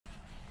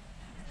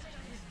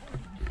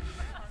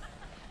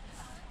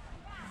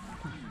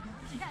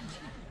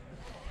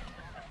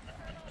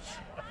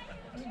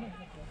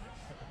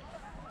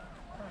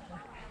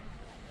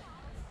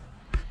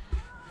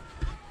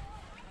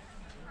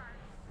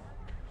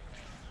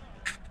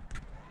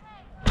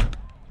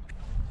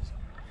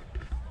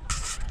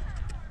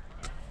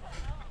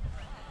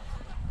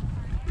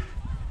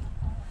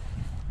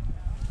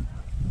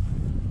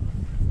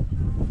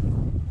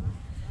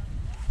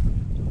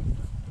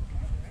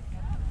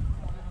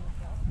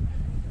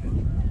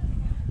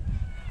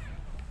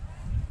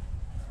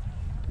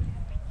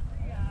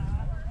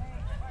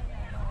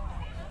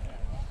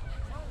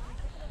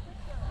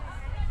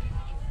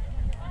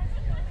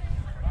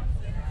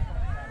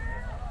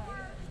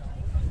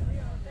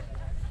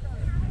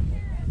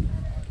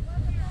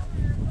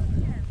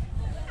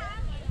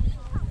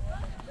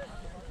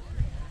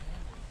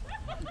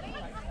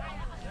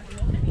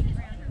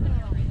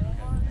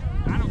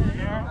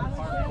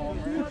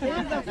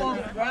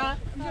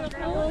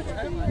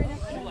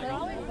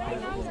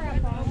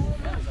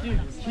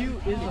Dude,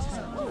 Q is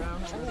a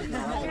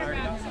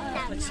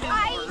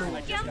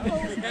I jump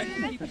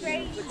over.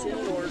 Great.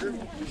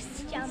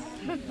 Jump.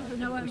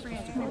 No, I'm free.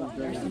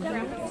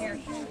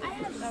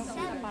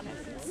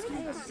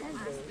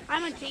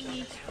 I'm a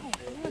thingy.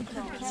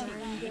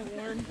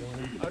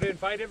 I would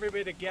invite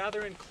everybody to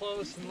gather in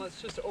close, and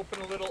let's just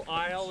open a little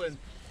aisle and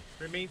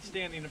remain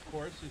standing, of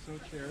course. There's no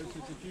chairs.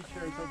 There's a few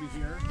chairs over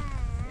here.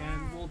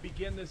 And we'll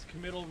begin this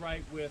committal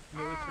rite with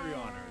military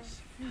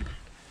honors.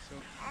 So,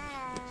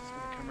 just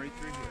going to come right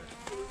through here.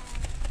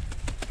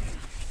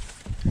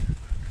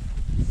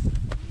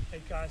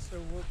 Hey guys,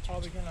 so we're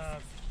probably gonna,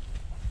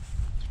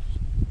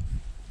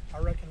 I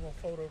reckon we'll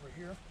fold over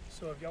here.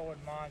 So if y'all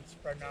wouldn't mind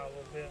spreading out a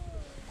little bit,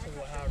 so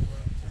we'll have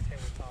room to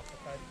tabletop,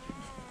 okay?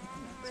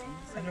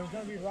 And there's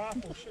gonna be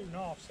rifles shooting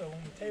off, so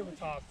when we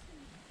tabletop,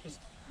 just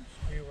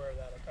be aware of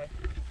that, okay?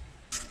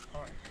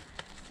 All right.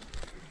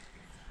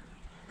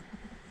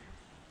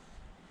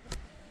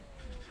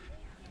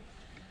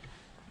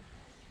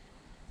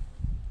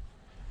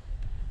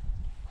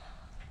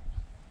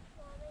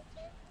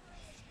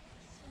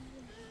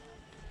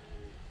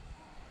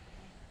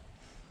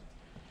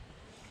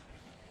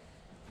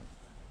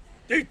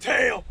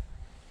 Detail!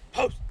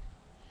 Post!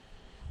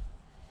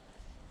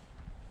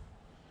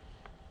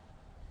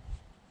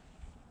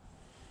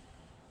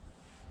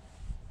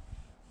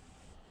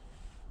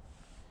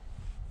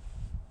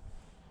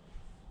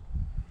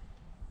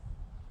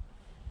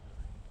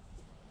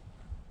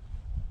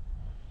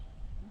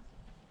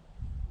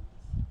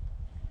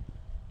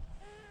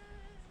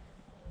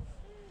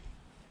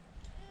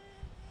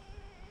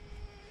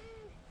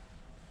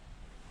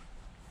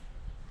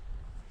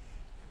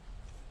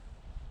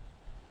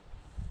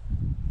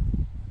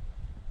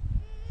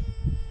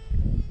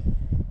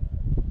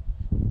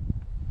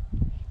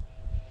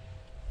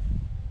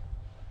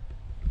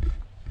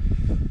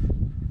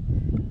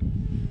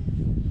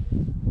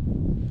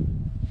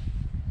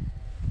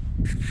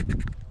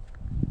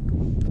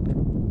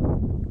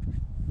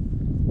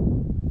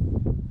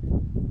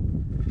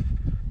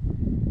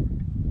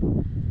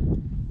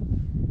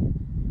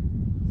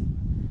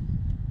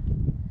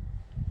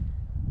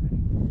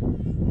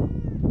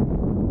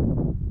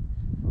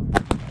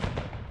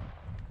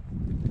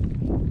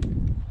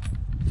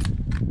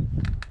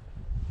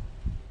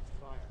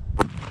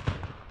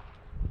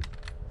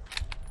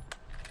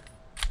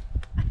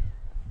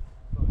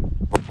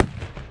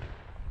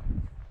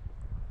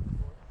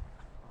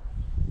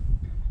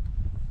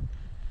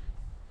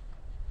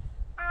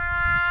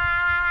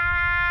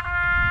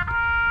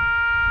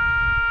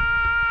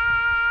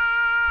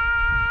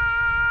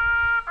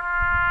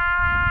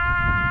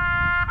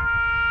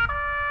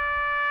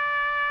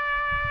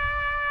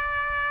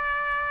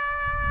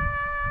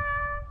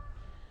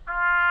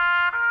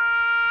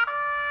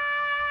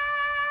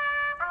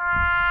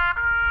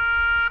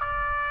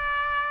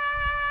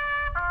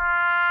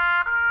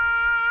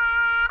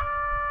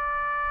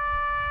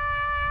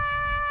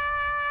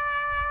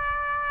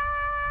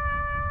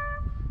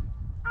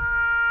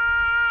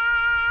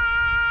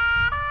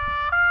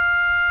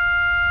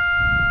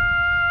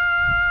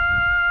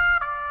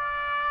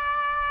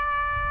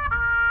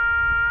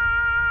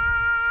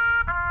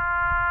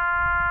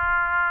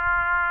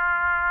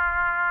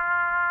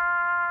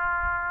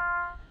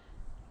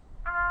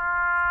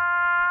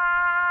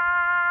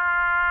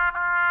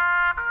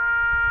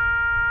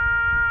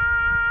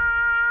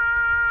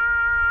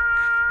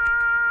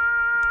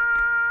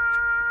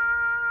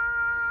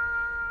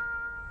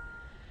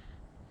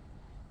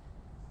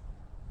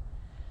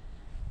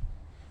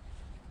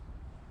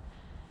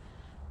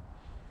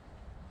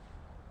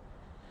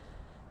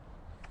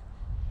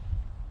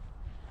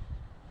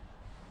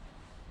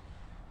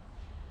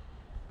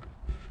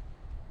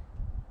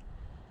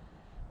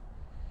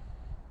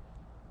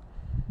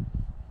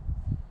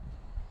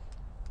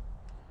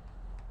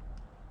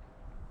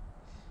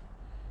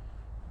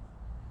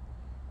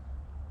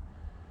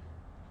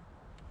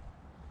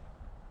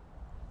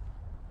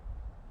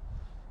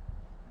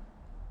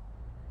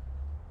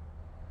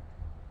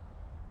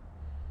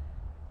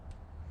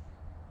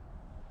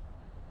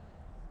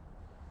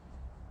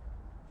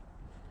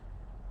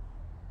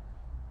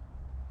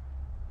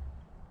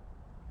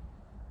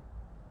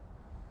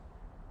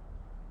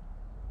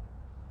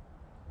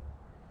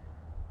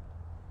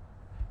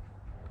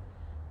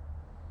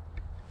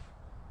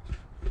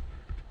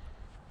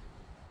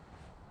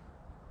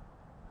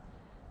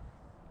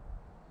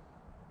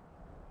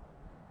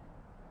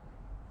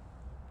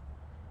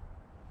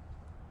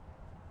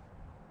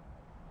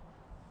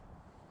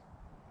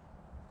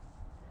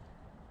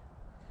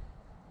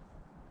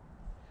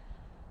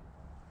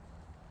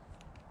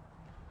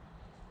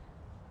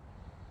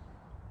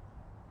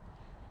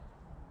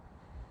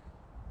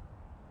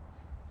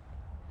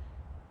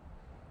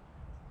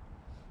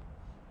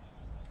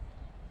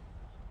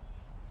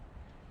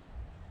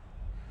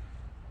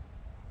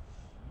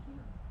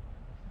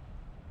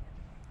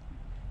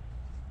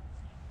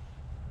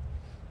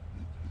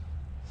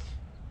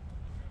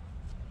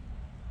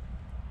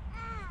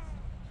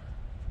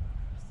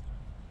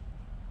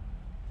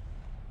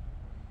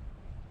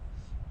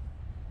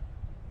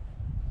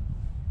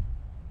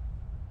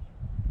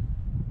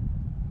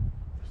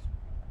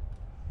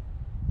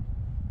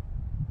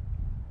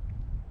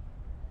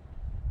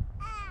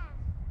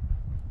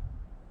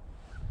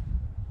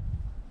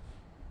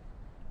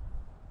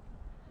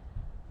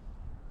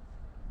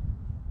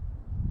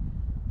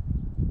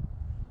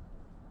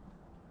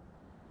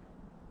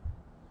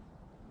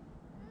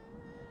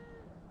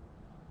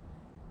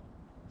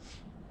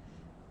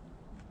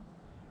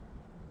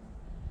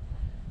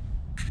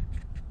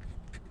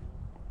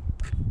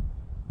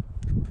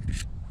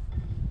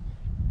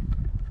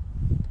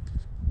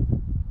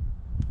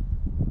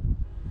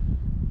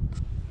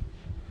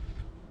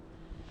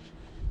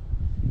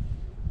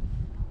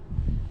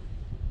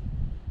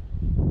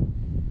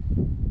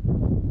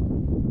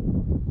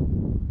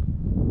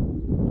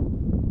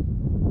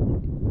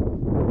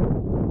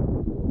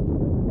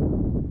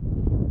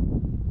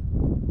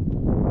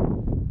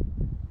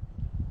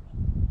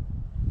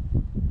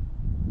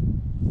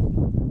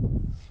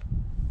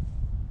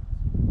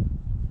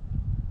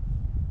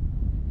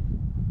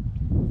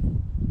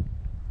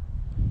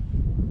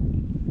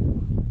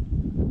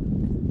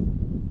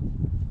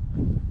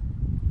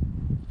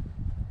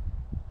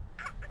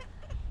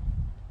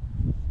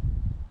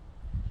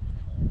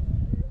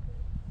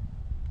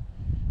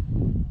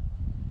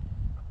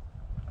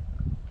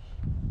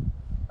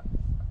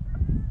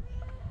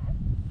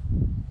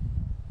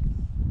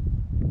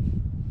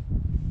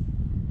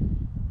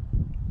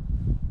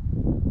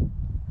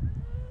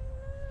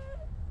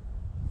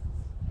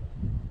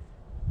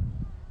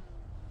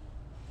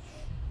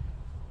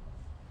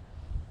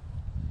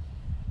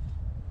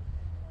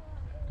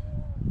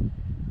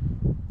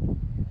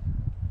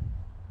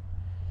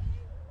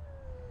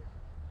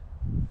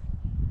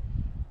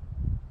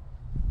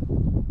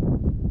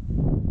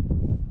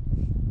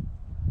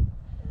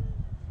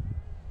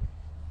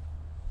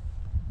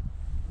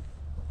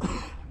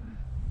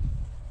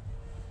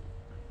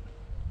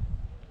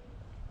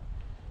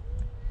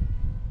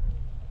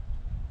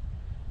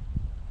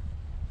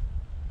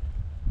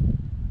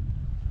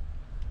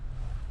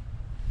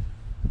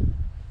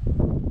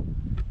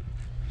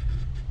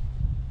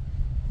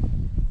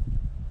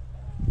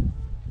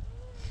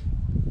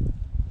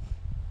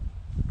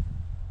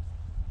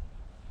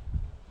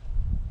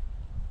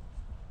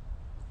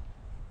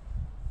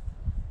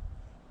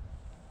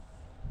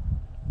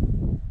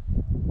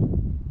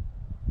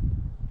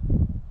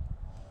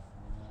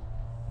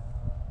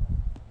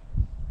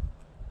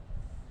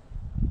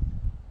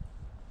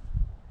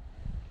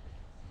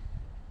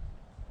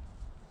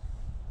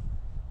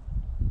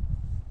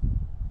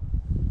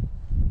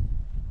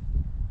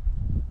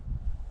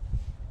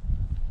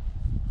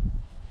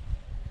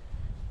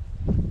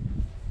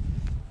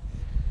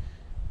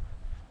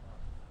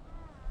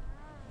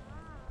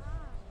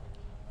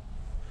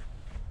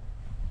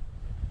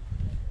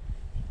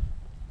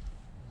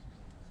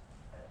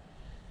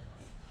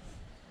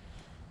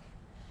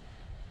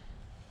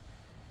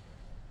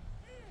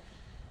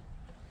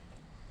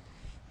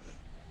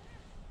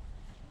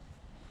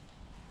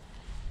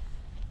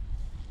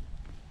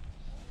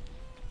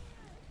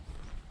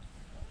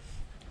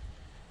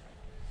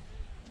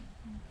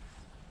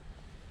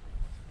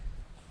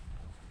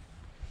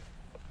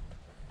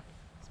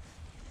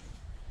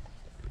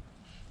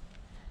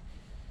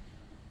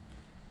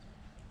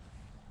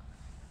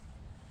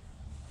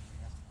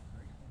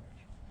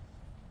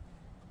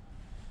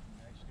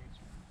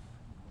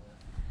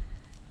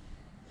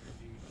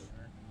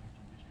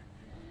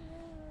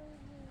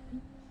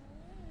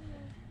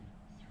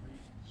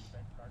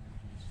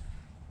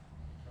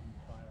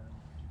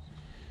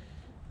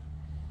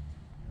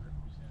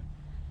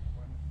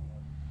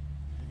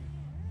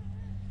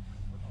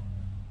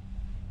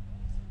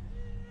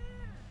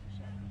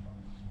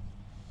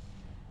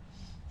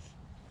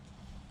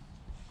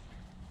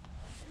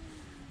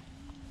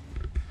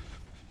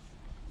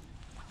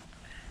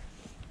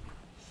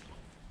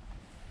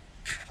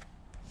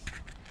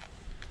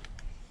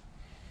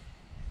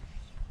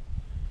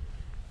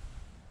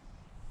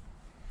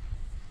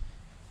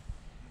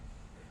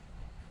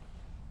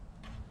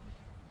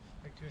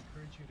 to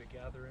encourage you to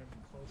gather in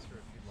closer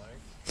if you'd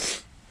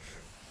like.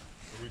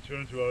 We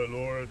turn to our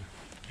Lord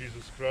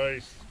Jesus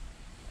Christ,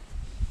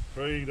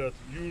 praying that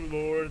you,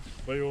 Lord,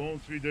 by your own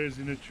 3 days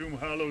in the tomb,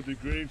 hallow the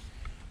graves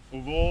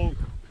of all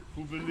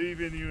who believe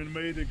in you, and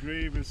made the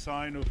grave a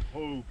sign of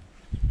hope,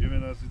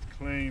 even as it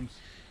claims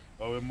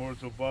our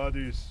mortal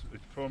bodies.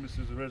 It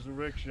promises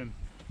resurrection.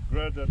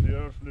 Grant that the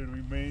earthly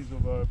remains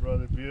of our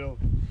brother Bill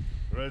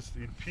rest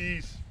in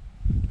peace,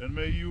 and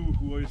may you,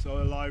 who is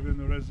alive in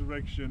the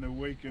resurrection,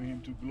 awaken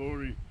him to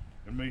glory,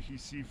 and may he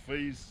see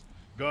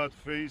God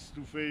face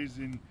to face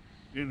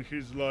in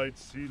his light,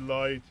 see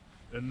light,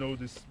 and know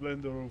the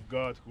splendor of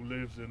God who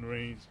lives and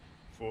reigns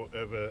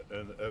forever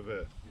and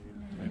ever.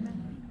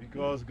 Amen.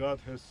 Because God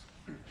has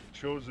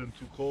chosen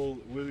to call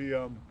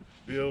William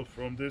Bill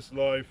from this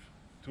life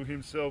to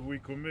himself, we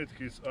commit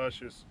his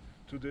ashes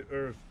to the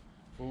earth,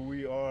 for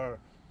we are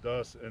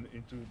dust, and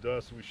into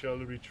dust we shall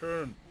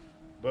return.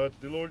 But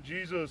the Lord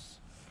Jesus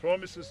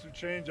promises to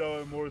change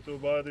our mortal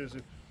bodies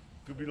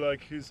to be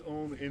like his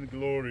own in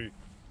glory,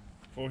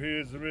 for he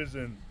is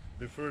risen,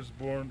 the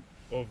firstborn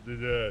of the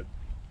dead.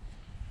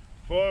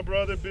 For our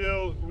brother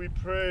Bill, we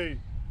pray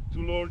to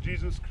Lord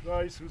Jesus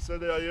Christ, who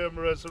said, I am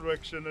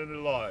resurrection and the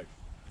life.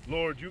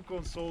 Lord, you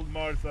consoled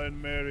Martha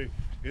and Mary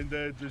in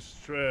their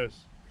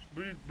distress.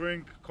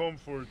 Bring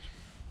comfort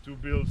to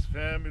Bill's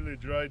family,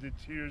 dry the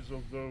tears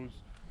of those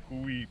who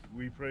weep.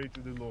 We pray to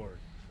the Lord.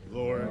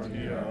 Lord,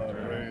 hear our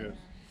prayers.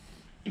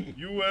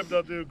 You wept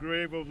at the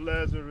grave of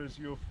Lazarus,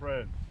 your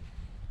friend.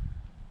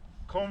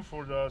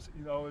 Comfort us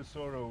in our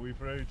sorrow, we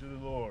pray to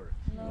the Lord.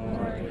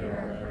 Lord, hear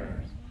our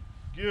prayers.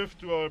 Give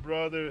to our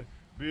brother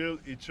Bill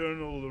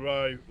eternal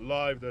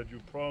life that you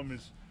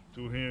promised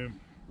to him,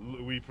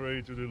 we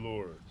pray to the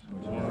Lord.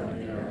 Lord,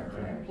 hear our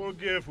prayers.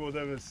 Forgive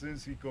whatever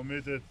sins he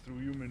committed through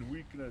human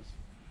weakness,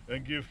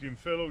 and give him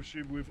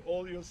fellowship with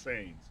all your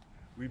saints,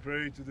 we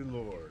pray to the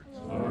Lord.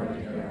 Lord,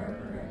 hear our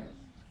prayers.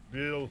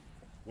 Bill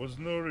was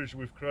nourished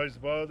with Christ's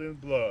body and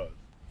blood.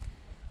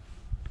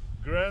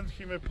 Grant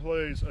him a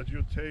place at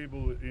your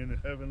table in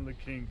the heavenly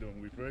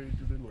kingdom, we pray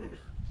to the Lord.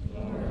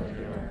 Lord,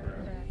 hear our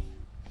prayers.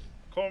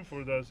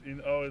 Comfort us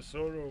in our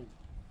sorrow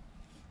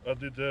at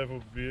the death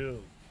of Bill.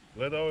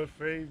 Let our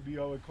faith be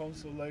our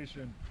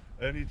consolation,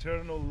 and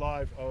eternal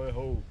life our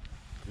hope,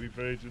 we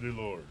pray to the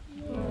Lord.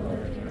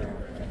 Lord, hear our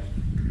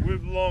prayers.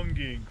 With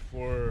longing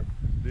for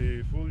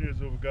the fullness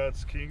of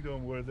God's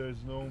kingdom, where there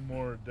is no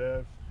more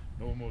death,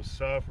 no more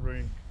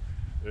suffering,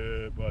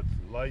 but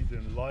light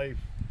and life,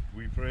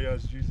 we pray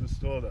as Jesus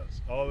taught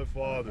us. Our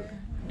Father,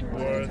 who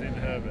art in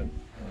heaven,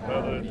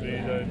 hallowed be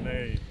thy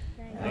name.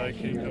 Thy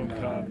kingdom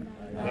come,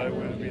 thy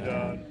will be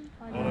done,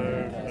 on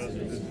earth as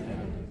it is in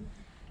heaven.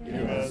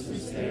 Give us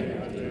this day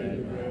our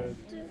daily bread,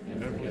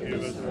 and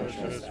forgive us our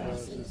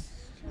trespasses,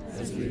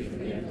 as we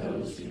forgive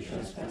those who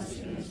trespass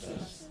against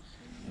us.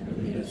 And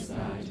lead us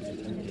not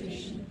into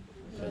temptation,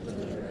 but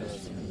deliver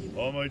us from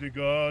evil. Almighty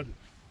God,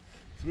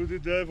 through the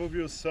death of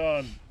your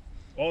Son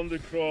on the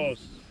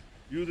cross,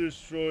 you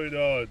destroyed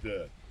our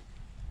death.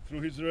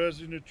 Through his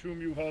resurrection in the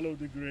tomb, you hallowed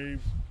the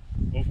graves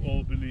of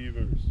all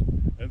believers.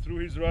 And through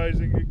his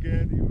rising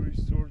again, you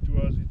restored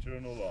to us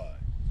eternal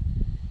life.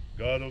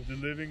 God of the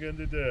living and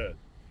the dead,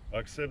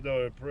 accept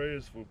our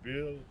prayers for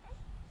Bill,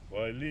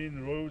 for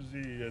Eileen,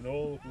 Rosie, and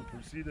all who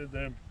preceded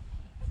them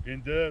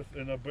in death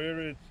and are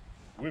buried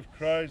with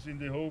Christ in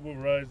the hope of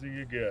rising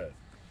again.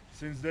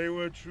 Since they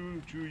were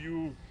true to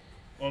you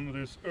on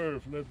this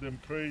earth, let them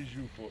praise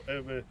you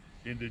forever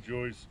in the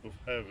joys of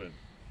heaven.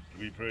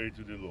 We pray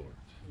to the Lord.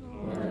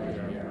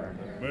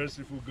 Lord,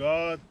 merciful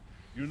God,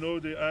 you know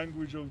the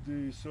anguish of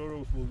the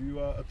sorrowful. You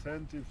are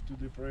attentive to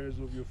the prayers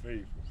of your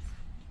faithful.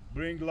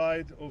 Bring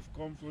light of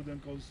comfort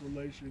and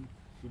consolation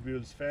to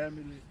Bill's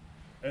family,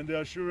 and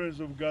the assurance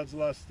of God's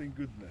lasting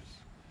goodness.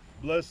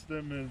 Bless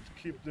them and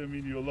keep them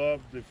in your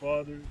love, the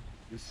Father,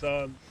 the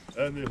Son,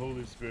 and the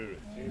Holy Spirit.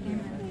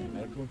 Amen.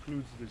 That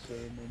concludes the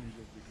ceremonies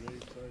of the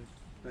graveside.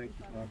 Thank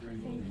you, Father.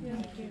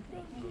 Thank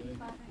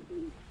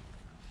you.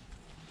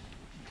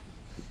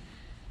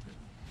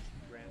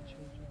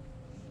 Grandchildren,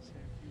 say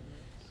a few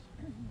words.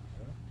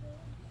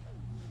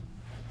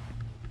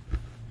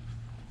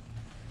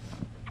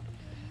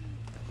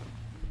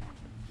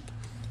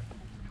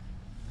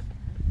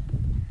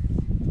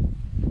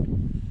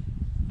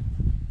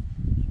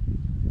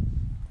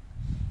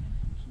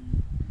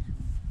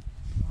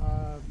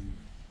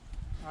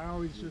 I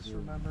always just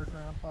remember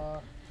Grandpa.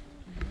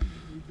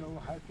 We'd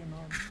go hiking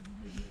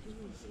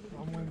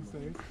on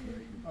Wednesdays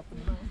up in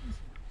the mountains.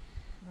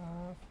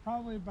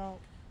 Probably about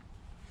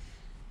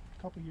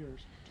a couple years,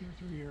 2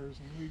 or 3 years,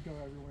 and we'd go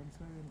every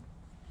Wednesday, and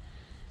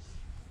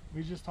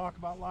we just talk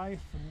about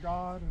life and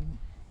God and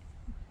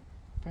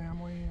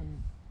family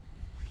and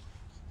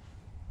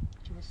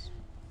just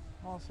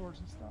all sorts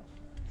of stuff.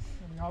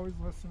 And he always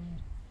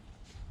listened.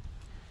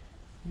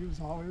 He was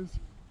always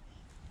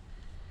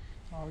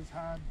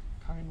had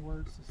kind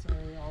words to say,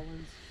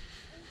 always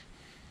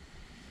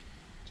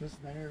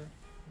just there,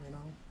 you know.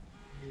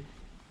 He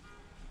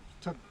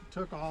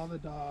took all the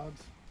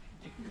dogs,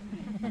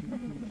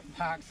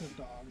 packs of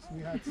dogs.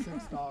 We had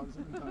 6 dogs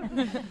at the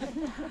time.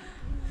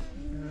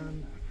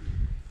 And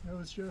it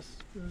was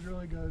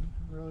really good,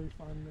 really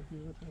fun to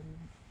be with him.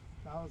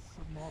 That was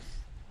the most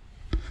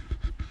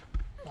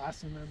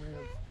lasting memory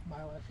of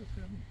my life with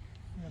him.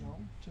 You know,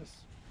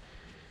 just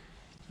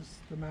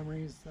the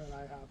memories that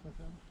I have with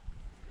him.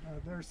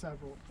 There are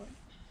several, but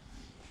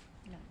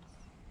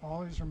I'll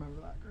always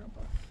remember that,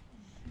 Grandpa.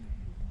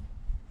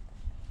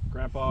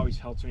 Grandpa always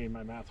helps me in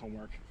my math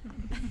homework.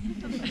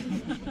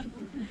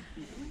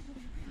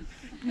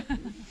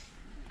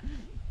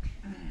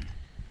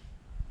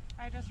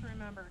 I just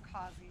remember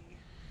Kazi.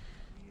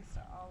 We used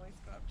to always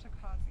go up to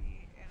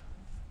Kazi, and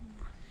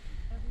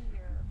every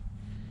year,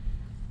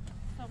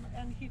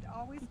 and he'd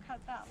always cut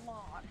that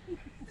lawn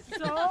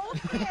so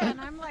thin.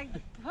 I'm like,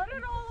 put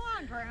it all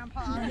on,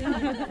 Grandpa. A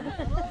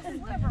little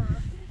sliver.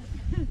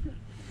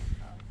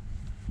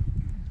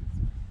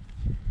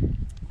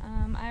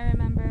 I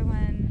remember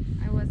when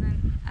I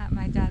wasn't at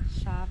my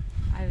dad's shop,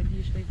 I would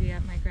usually be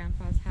at my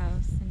grandpa's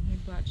house, and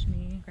he'd watch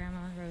me,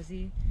 Grandma,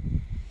 Rosie,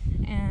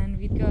 and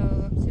we'd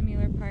go up to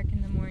Mueller Park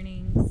in the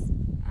mornings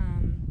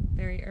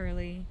very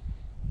early,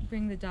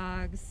 bring the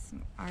dogs,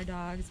 our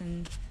dogs,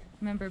 and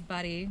remember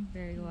Buddy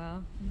very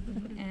well.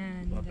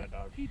 And Love that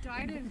dog. He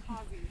died in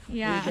Kazi.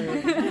 yeah.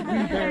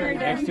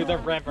 Next to the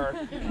river.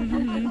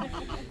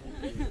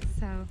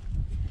 So,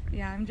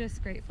 yeah, I'm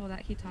just grateful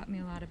that he taught me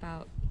a lot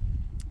about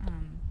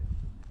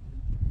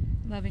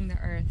loving the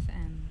earth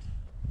and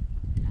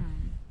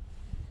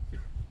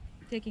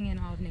taking in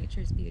all of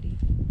nature's beauty.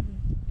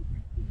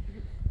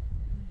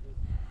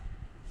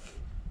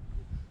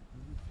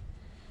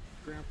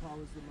 Grandpa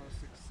was the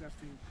most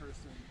accepting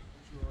person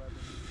you will ever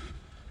meet.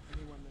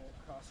 Anyone that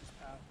crosses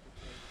path would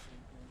say the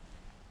same thing.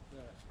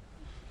 That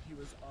he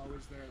was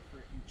always there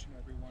for each and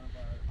every one of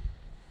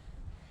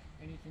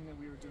anything that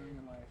we were doing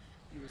in life.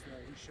 He was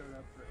there. He showed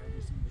up for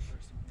every single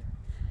person here.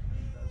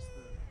 And that's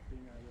the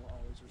thing I will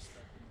always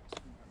respect the most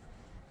from my grandpa.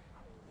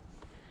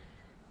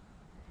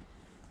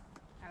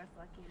 I was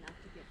lucky enough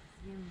to get to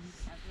see him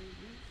every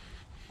week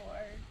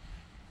for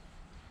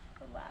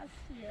the last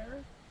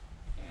year,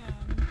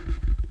 and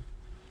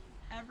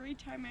every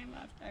time I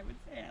left I would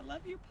say, "I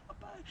love you,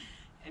 Papa,"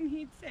 and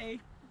he'd say,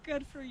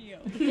 "Good for you."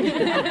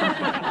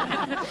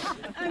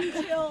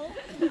 Until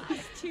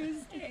last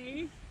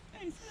Tuesday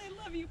I said, "I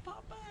love you,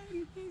 Papa,"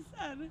 and he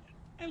said,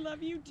 "I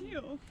love you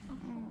too."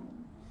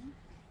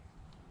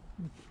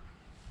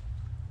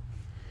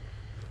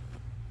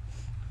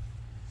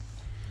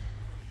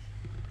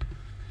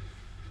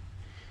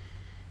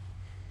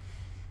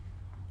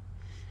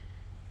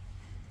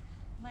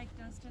 Like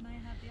Dustin, I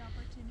had the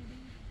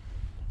opportunity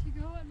to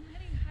go on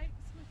many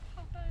hikes with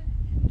Papa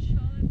and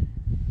Sean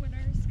when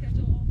our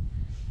schedule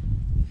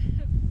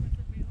was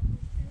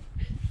available to.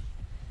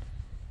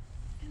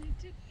 And I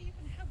didn't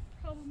even have a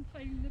problem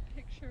finding the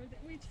picture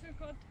that we took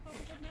on top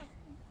of the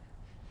mountain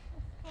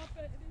of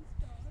Papa and his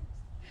dogs,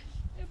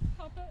 and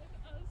Papa and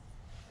us,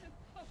 and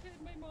Papa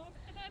and my mom,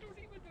 and I don't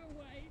even know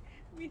why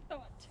we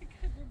thought to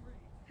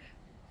commemorate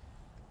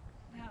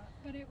that,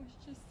 but it was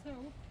just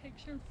so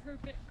picture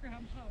perfect.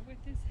 Grandpa with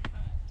his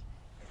hat,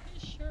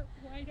 his shirt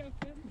wide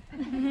open.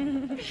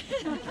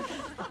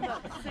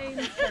 Same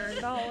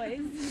shirt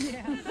always.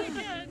 Yeah. And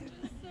again,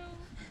 just so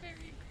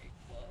very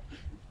grateful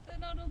that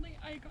not only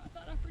I got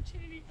that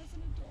opportunity as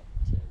an adult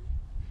to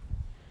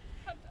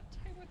have that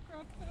time with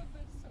Grandpa,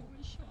 but so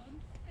was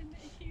Sean, and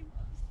that he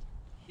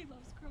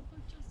loves Grandpa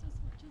just as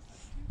much as I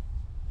do.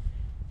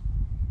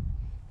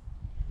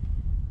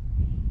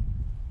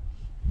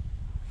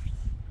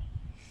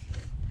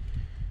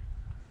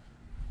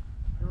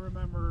 I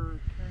remember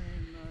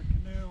carrying a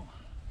canoe.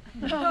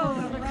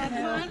 Oh, the red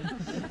one.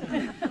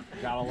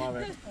 Gotta love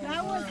it.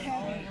 That was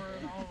heavy. Over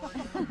and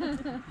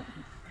over.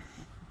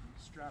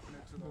 Strapping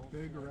it to the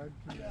big red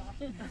canoe.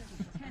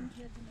 10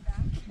 kids in the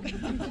back.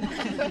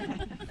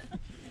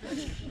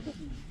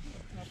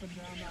 Up and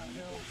down that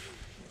hill.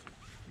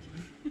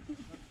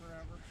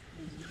 Forever.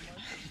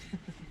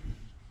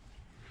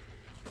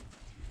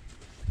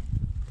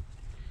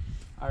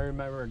 I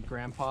remember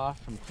Grandpa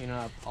from cleaning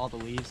up all the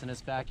leaves in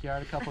his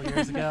backyard a couple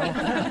years ago.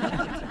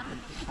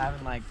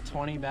 Having like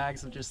 20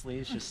 bags of just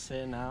leaves just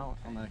sitting out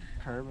on the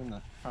curb in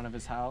the front of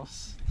his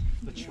house.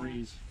 The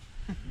trees.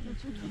 I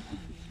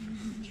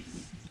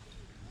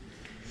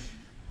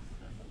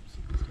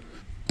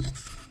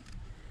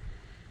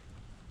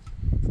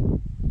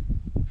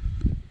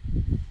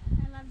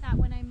love that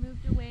when I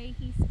moved away,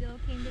 he still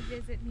came to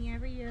visit me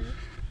every year.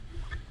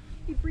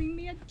 He'd bring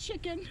me a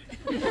chicken.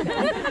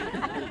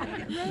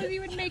 Rosie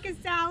would make a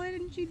salad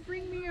and she'd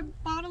bring me a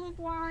bottle of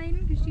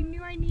wine because she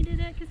knew I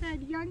needed it because I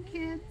had young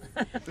kids.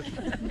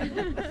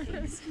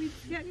 We'd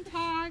sit and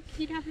talk.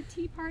 He'd have a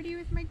tea party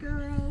with my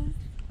girls.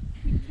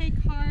 We'd play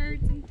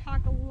cards and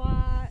talk a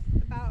lot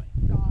about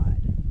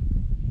God.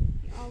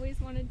 He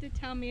always wanted to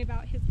tell me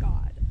about his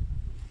God.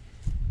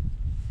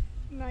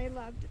 And I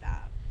loved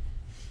that.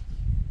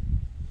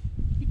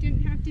 You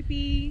didn't have to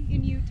be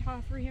in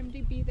Utah for him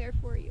to be there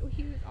for you.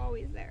 He was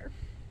always there.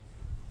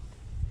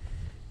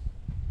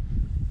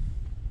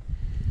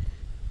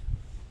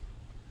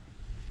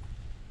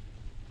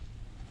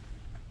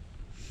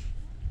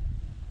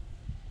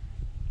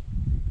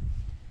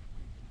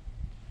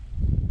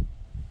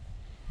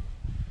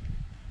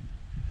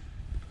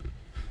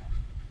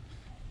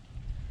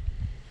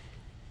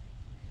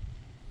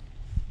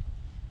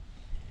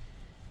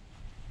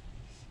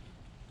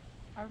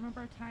 I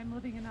remember a time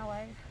living in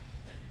LA,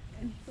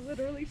 and he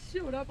literally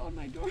showed up on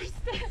my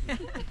doorstep.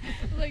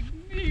 Like,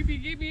 maybe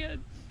gave me a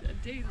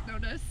day's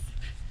notice.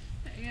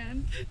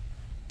 And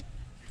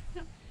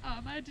I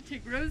had to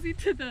take Rosie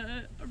to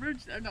the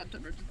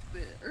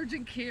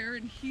urgent care,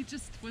 and he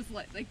just was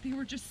like they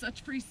were just such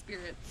free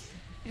spirits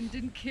and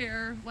didn't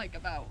care like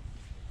about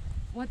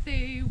what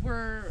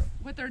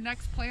their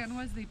next plan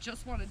was. They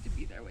just wanted to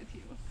be there with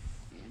you.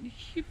 And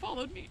he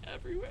followed me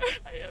everywhere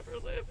I ever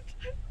lived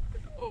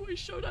and always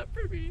showed up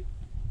for me.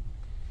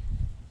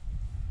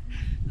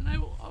 And I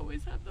will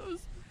always have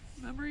those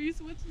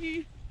memories with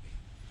me.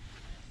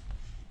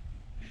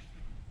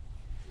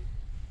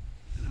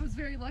 And I was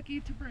very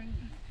lucky to bring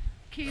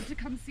Cade to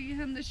come see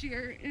him this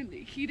year, and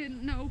he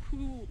didn't know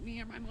who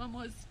me or my mom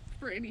was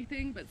for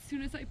anything, but as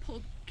soon as I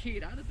pulled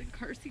Cade out of the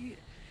car seat,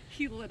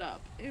 he lit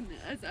up. And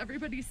as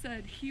everybody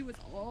said, he was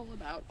all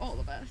about all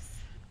of us.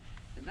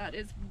 And that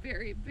is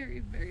very, very,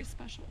 very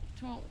special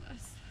to all of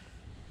us.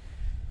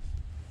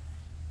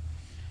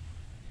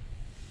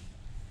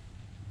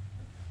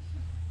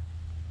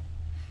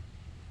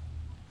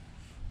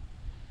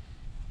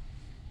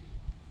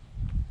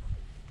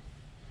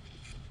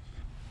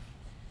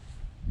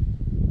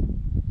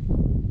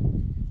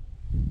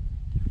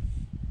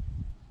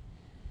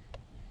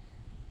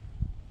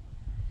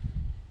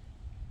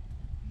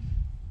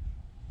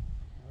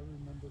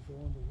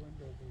 Going to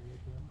Wendover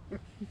with him.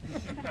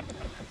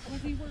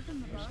 Was he working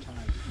the bus? Was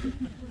he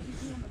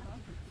doing the bus?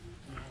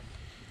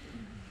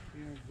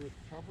 And with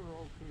cover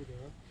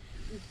Okuda,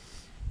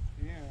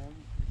 and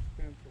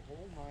spent the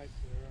whole night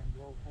there and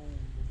drove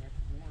home the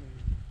next morning,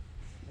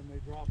 and they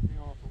dropped me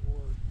off at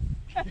work.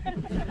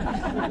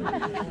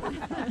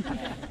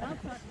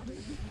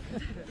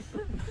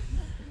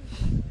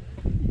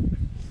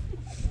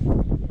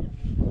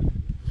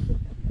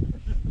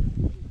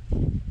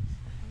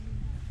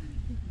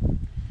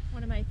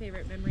 One of my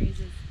favorite memories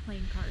is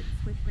playing cards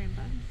with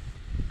Grandpa.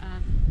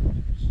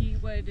 He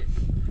would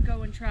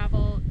go and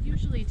travel,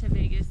 usually to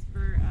Vegas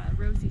for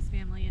Rosie's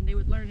family, and they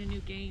would learn a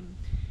new game,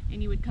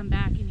 and he would come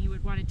back and he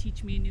would want to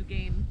teach me a new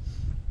game.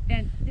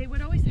 And they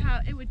would always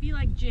have, it would be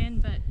like gin,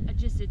 but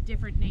just a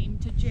different name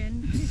to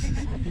gin.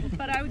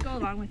 But I would go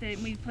along with it,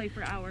 and we'd play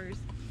for hours.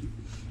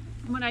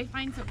 What I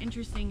find so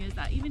interesting is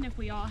that even if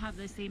we all have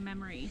the same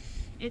memory,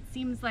 it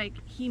seems like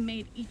he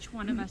made each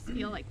one of us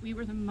feel like we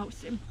were the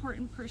most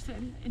important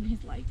person in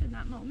his life in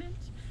that moment.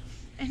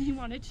 And he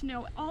wanted to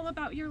know all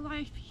about your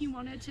life. He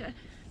wanted to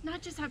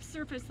not just have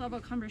surface level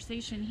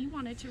conversation, he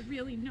wanted to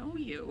really know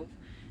you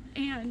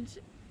and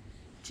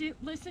to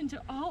listen to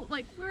all,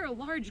 like, we're a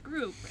large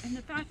group, and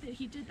the fact that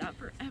he did that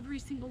for every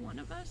single one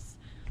of us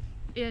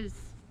is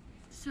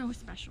so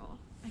special.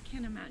 I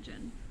can't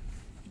imagine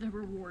the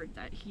reward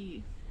that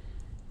he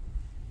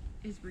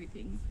is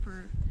reaping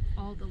for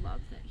all the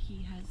love that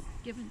he has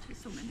given to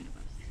so many of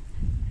us.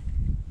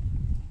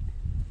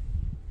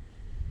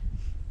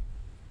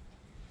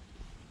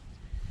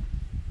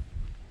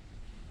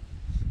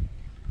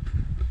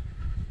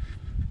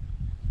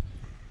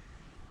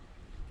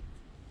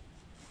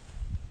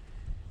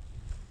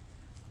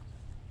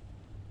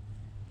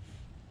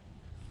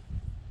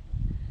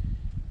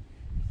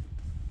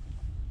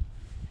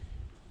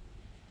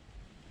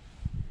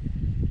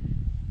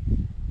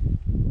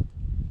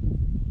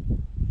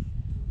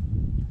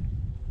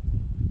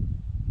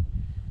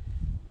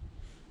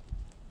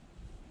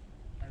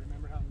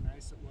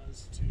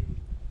 To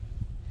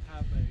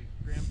have a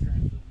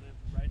grandparent that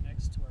lived right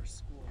next to our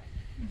school.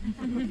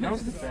 That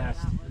was the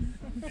best.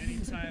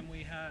 Anytime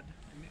we had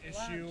an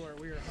issue or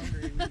we were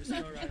hungry, we just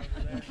go right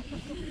over there.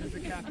 Because the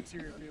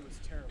cafeteria food was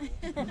terrible.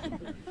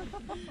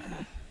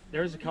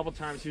 There was a couple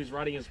times he was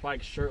riding his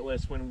bike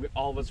shirtless when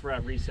all of us were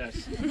at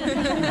recess. Yeah,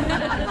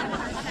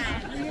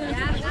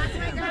 that's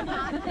my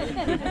grandpa.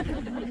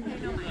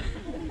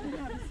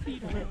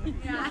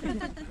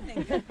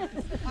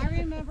 I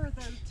remember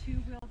those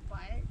two-wheeled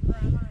bike,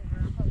 Grandma and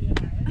Grandpa's bike.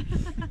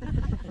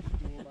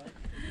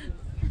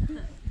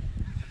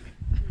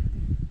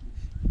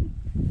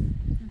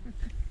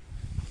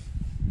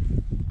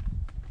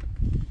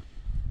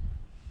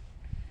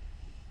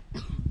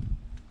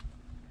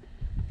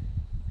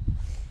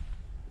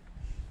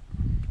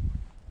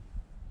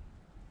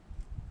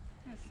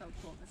 That's so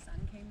cool. The sun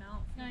came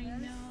out. I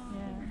know.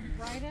 Yeah.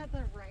 Right at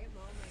the right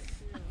moment,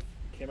 too.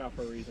 Came out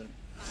for a reason.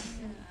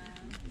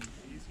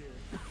 He's here.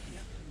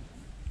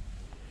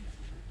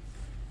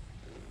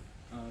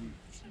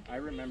 I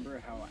remember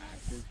how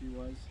active he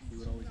was. He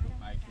would always go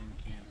biking,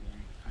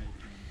 camping,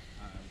 hiking,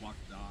 walk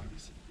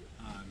dogs,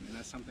 and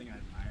that's something I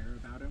admire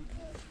about him.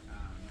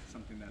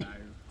 Something that I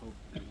hope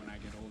that when I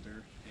get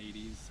older,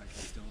 80s, I can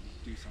still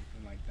do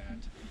something like that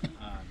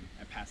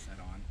and pass that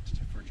on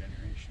for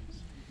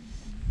generations.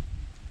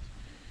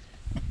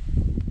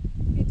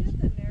 He did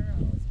the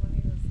Narrows when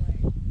he was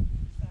like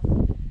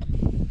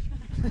 7.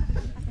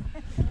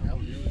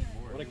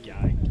 What a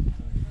guy.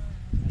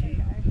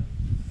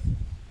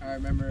 I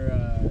remember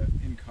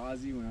in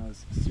Kazi when I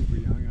was super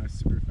young, I was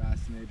super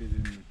fascinated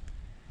in,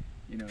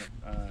 the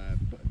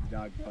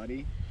dog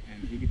Buddy,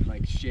 and he could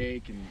like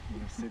shake and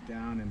sit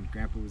down, and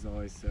Grandpa was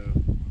always so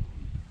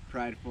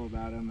prideful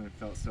about him and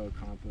felt so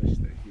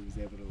accomplished that he was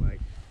able to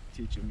like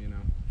teach him,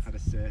 how to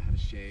sit, how to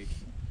shake,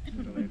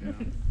 how to lay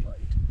down.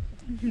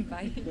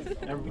 Bye.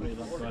 Everybody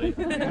loves Buddy.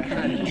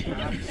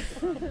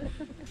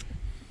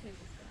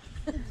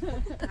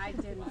 I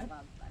didn't love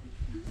Buddy.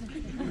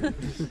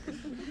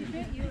 He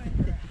bit you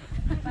in your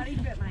ass. Buddy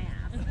bit my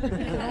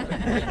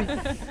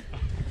ass.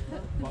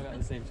 We all got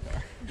the same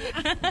scar.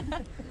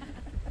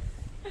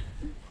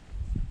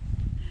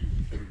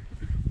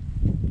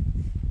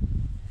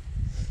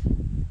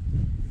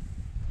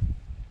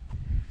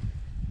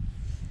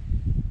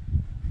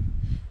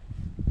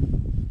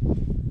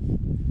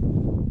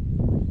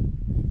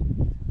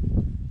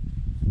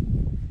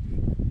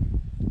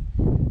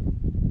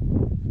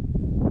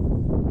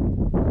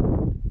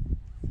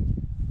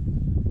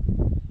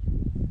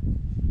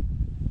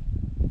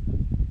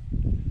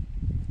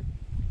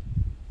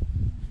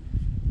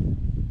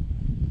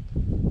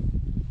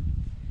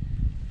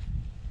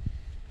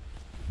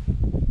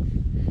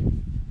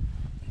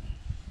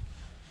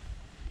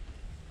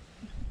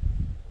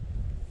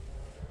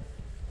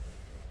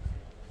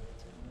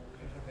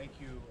 Thank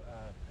you,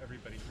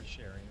 everybody, for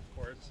sharing, of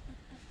course.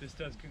 This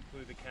does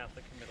conclude the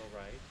Catholic committal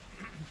rite.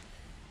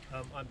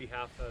 On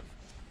behalf of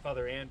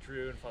Father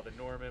Andrew and Father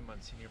Norman,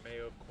 Monsignor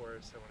Mayo, of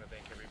course, I want to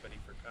thank everybody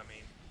for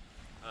coming.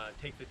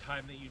 Take the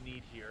time that you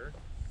need here.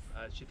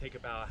 It should take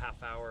about a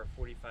half hour,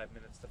 45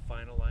 minutes to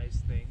finalize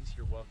things.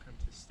 You're welcome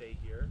to stay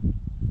here.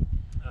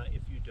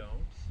 If you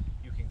don't,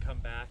 you can come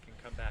back and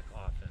come back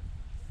often.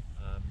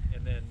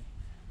 And then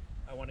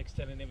I want to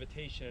extend an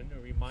invitation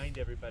and remind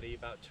everybody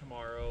about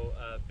tomorrow,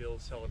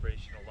 Bill's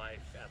celebration of life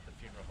at the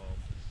funeral home.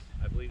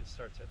 I believe it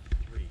starts at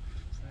 3,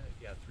 isn't it?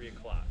 Yeah, 3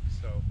 o'clock.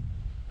 So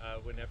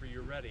whenever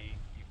you're ready,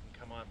 you can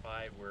come on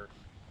by.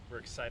 We're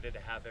excited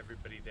to have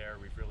everybody there.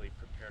 We've really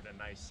prepared a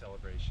nice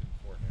celebration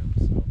for him.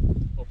 So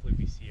hopefully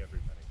we see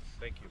everybody.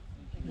 Thank you.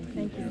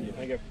 Thank you.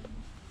 Thank you.